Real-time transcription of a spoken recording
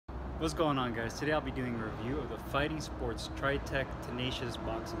What's going on, guys? Today I'll be doing a review of the Fighting Sports Tritech Tenacious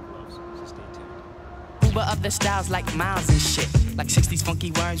boxing gloves, so stay tuned. Uber up the styles like miles and shit, like 60s funky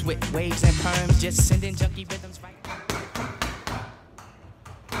worms with waves and perms, just sending junky rhythms right.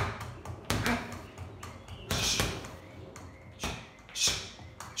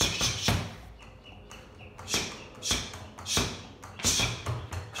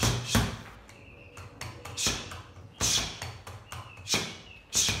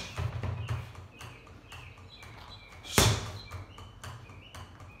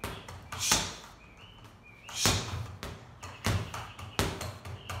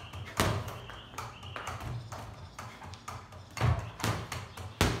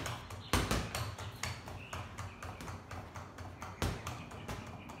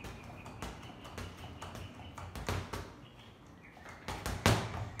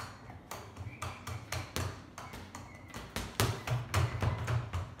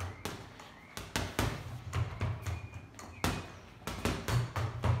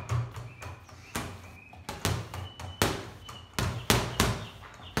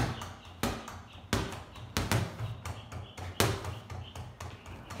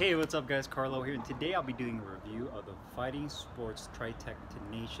 Hey, what's up guys? Carlo here, and today I'll be doing a review of the Fighting Sports Tritech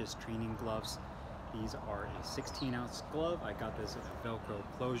Tenacious training gloves. These are a 16-ounce glove. I got this in a Velcro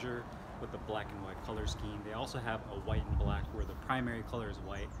closure with the black and white color scheme. They also have a white and black where the primary color is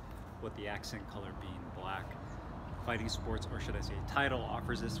white with the accent color being black. Fighting Sports, or should I say Title,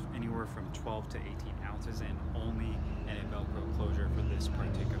 offers this anywhere from 12 to 18 ounces and only in a Velcro closure for this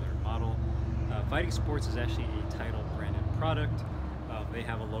particular model. Fighting Sports is actually a Title branded product. They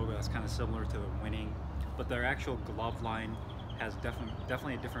have a logo that's kind of similar to the Winning, but their actual glove line has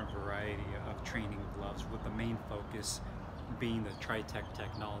definitely a different variety of training gloves, with the main focus being the Tritech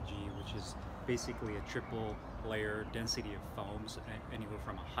technology, which is basically a triple layer density of foams, anywhere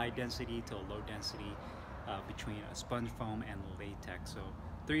from a high density to a low density, between a sponge foam and latex. So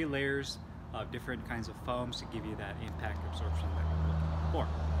 3 layers of different kinds of foams to give you that impact absorption that we're looking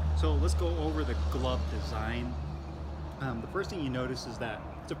for. So let's go over the glove design. The first thing you notice is that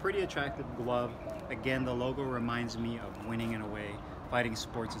it's a pretty attractive glove. Again, the logo reminds me of Winning in a way. Fighting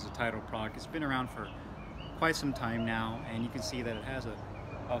Sports is a Title product. It's been around for quite some time now, and you can see that it has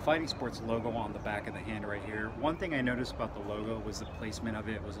a Fighting Sports logo on the back of the hand right here. One thing I noticed about the logo was the placement of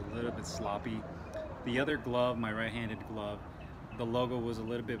it was a little bit sloppy. The other glove, my right-handed glove, the logo was a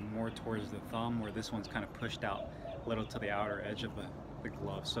little bit more towards the thumb, where this one's kind of pushed out a little to the outer edge of the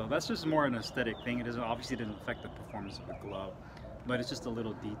glove. So that's just more an aesthetic thing. It obviously doesn't affect the performance of the glove, but it's just the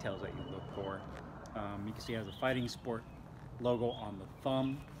little details that you look for. You can see it has a Fighting Sport logo on the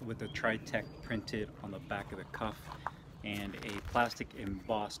thumb with the Tritech printed on the back of the cuff, and a plastic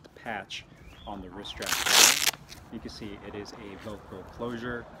embossed patch on the wrist strap there. You can see it is a Velcro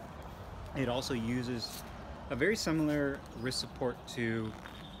closure. It also uses a very similar wrist support to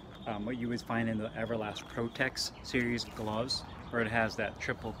what you would find in the Everlast Protex series gloves, where it has that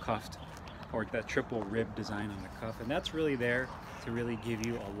triple cuffed or that triple rib design on the cuff, and that's really there to really give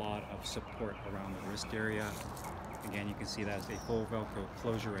you a lot of support around the wrist area. Again, you can see that as a full Velcro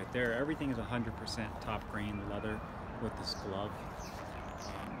closure right there. Everything is 100% top grain leather with this glove.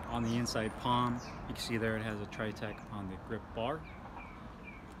 On the inside palm, you can see there it has a Tritech on the grip bar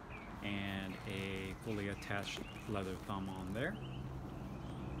and a fully attached leather thumb on there.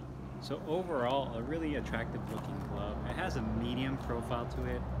 So overall, a really attractive looking glove. It has a medium profile to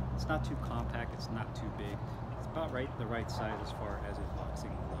it. It's not too compact, it's not too big. It's about the right size as far as a boxing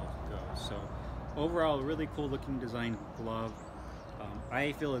glove goes. So overall, a really cool looking design glove.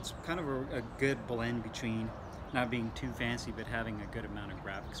 I feel it's kind of a good blend between not being too fancy but having a good amount of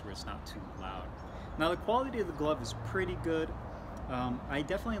graphics where it's not too loud. Now the quality of the glove is pretty good. I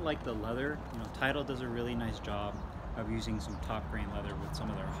definitely like the leather. You know, Title does a really nice job of using some top grain leather with some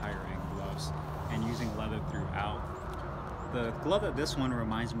of their higher end gloves and using leather throughout. The glove that this one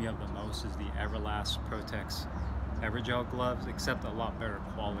reminds me of the most is the Everlast Protex Evergel gloves, except a lot better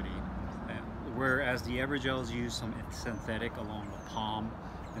quality. Whereas the Evergels use some synthetic along the palm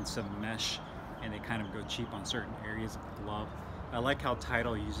and some mesh, and they kind of go cheap on certain areas of the glove. I like how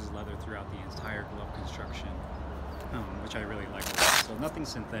Title uses leather throughout the entire glove construction, which I really like a lot. So nothing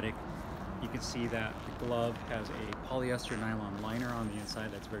synthetic. You can see that the glove has a polyester nylon liner on the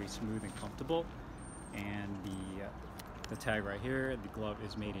inside that's very smooth and comfortable. And the tag right here, the glove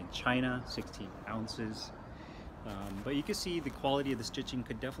is made in China, 16 ounces. But you can see the quality of the stitching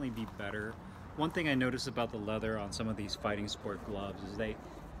could definitely be better. One thing I noticed about the leather on some of these Fighting Sport gloves is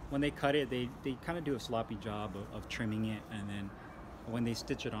when they cut it, they kind of do a sloppy job of trimming it, and then when they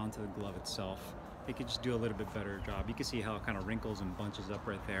stitch it onto the glove itself, they could just do a little bit better job. You can see how it kind of wrinkles and bunches up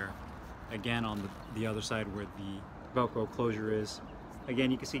right there. Again, on the other side where the Velcro closure is,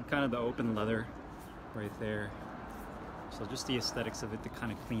 again, you can see kind of the open leather right there. So just the aesthetics of it to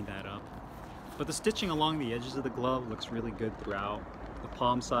kind of clean that up. But the stitching along the edges of the glove looks really good throughout. The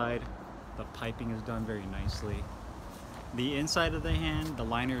palm side, the piping is done very nicely. The inside of the hand, the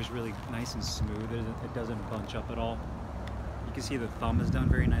liner is really nice and smooth. It doesn't bunch up at all. You can see the thumb is done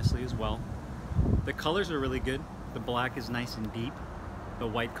very nicely as well. The colors are really good. The black is nice and deep. The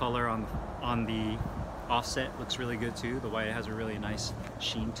white color on the offset looks really good too. The white has a really nice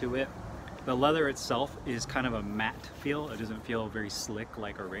sheen to it. The leather itself is kind of a matte feel. It doesn't feel very slick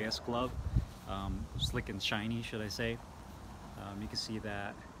like a Reyes glove. Slick and shiny, should I say. You can see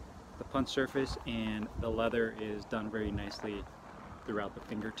that the punch surface and the leather is done very nicely throughout the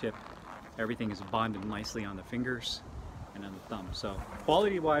fingertip. Everything is bonded nicely on the fingers and on the thumb. So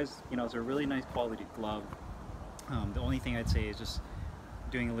quality wise, you know, it's a really nice quality glove. The only thing I'd say is just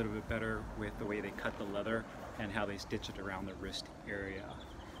doing a little bit better with the way they cut the leather and how they stitch it around the wrist area.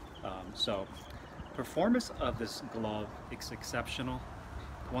 So performance of this glove is exceptional.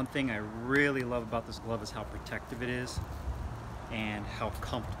 One thing I really love about this glove is how protective it is and how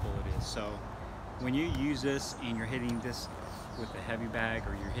comfortable it is. So when you use this and you're hitting this with the heavy bag,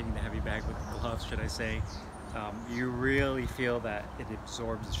 or you're hitting the heavy bag with the gloves, should I say, you really feel that it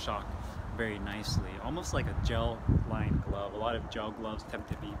absorbs the shock very nicely, almost like a gel lined glove. A lot of gel gloves tend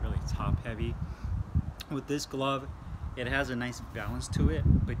to be really top heavy. With this glove, it has a nice balance to it,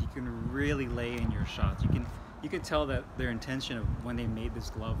 but you can really lay in your shots. You can tell that their intention of when they made this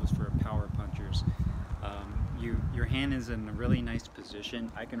glove was for power punchers. Your hand is in a really nice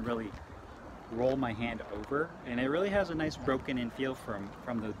position. I can really roll my hand over, and it really has a nice broken in feel from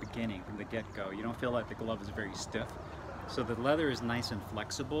the beginning, from the get-go. You don't feel like the glove is very stiff. So the leather is nice and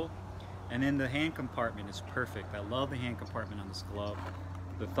flexible. And then the hand compartment is perfect. I love the hand compartment on this glove.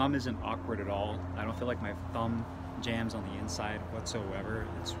 The thumb isn't awkward at all. I don't feel like my thumb jams on the inside whatsoever.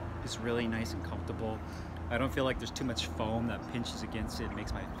 It's really nice and comfortable. I don't feel like there's too much foam that pinches against it and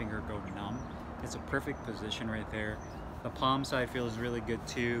makes my finger go numb. It's a perfect position right there. The palm side feels really good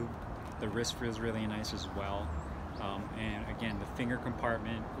too. The wrist feels really nice as well. And again, the finger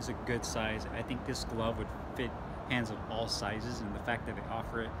compartment is a good size. I think this glove would fit hands of all sizes, and the fact that they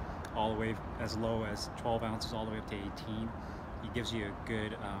offer it all the way as low as 12 ounces all the way up to 18, it gives you a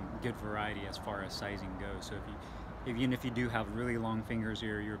good variety as far as sizing goes. So even if you do have really long fingers,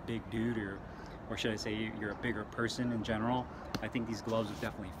 or you're a big dude, or should I say you're a bigger person in general, I think these gloves would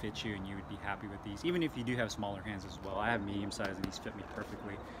definitely fit you and you would be happy with these, even if you do have smaller hands as well. I have medium size and these fit me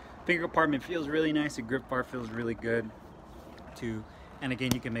perfectly. Finger compartment feels really nice. The grip bar feels really good too. And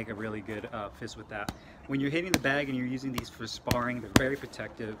again, you can make a really good fist with that. When you're hitting the bag and you're using these for sparring, they're very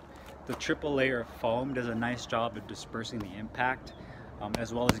protective. The triple layer of foam does a nice job of dispersing the impact,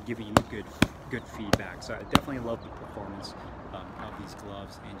 as well as giving you good feedback. So I definitely love the performance of these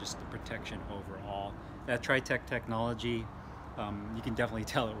gloves and just the protection overall. That Tritech technology, you can definitely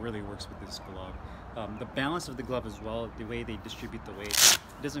tell it really works with this glove. The balance of the glove as well, the way they distribute the weight,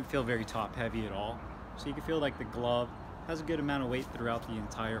 it doesn't feel very top heavy at all. So you can feel like the glove has a good amount of weight throughout the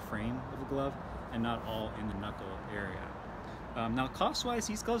entire frame of the glove and not all in the knuckle area. Now cost wise,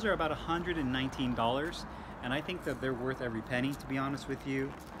 these gloves are about $119, and I think that they're worth every penny, to be honest with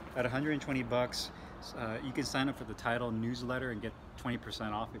you. At 120 bucks, you can sign up for the Title newsletter and get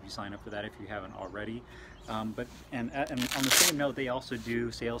 20% off if you sign up for that if you haven't already. And on the same note, they also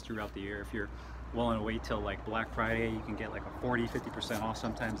do sales throughout the year. If you're willing to wait till like Black Friday, you can get like a 40–50% off.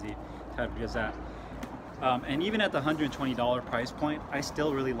 Sometimes the Title does that. And even at the $120 price point, I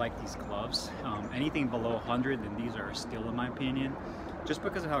still really like these gloves. Anything below 100, then these are a steal in my opinion, just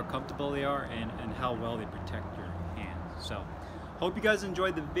because of how comfortable they are and how well they protect your hands. So hope you guys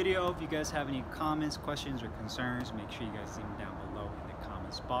enjoyed the video. If you guys have any comments, questions, or concerns, make sure you guys leave them down below in the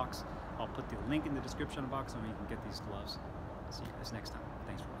comments box. I'll put the link in the description box on where you can get these gloves. See you guys next time.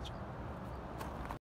 Thanks for watching.